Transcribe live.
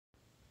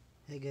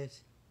Hey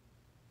guys,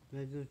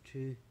 welcome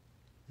to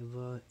the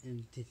vlog,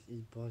 and this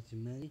is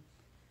Boston Manny.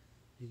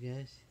 You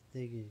guys,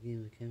 thank you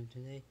again for coming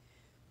today.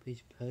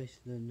 Please post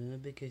the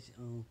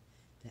notification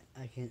that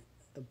I can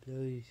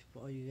upload for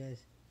all you guys.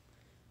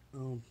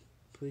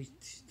 Please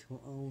turn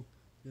on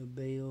the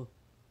bell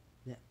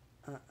that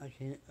I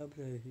can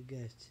upload you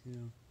guys.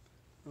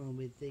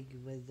 We thank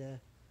you for that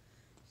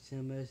so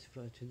much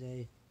for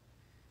today.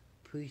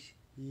 Please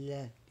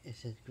like and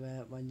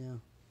subscribe right now.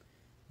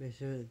 Make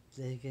sure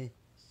that you can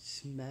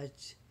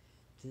smash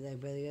the like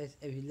button, guys.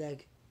 If you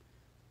like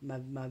my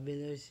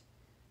videos,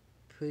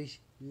 please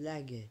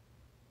like it.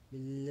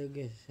 Look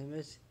at so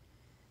much.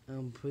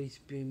 Please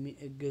bring me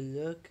a good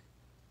look.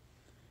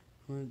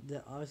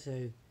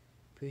 Also,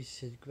 please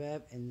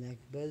subscribe and like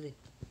button.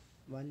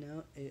 Right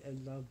now, it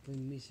will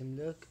bring me some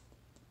luck.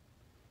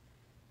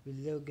 We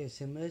look at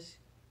so much.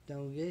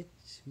 Don't forget,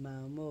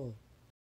 smile more.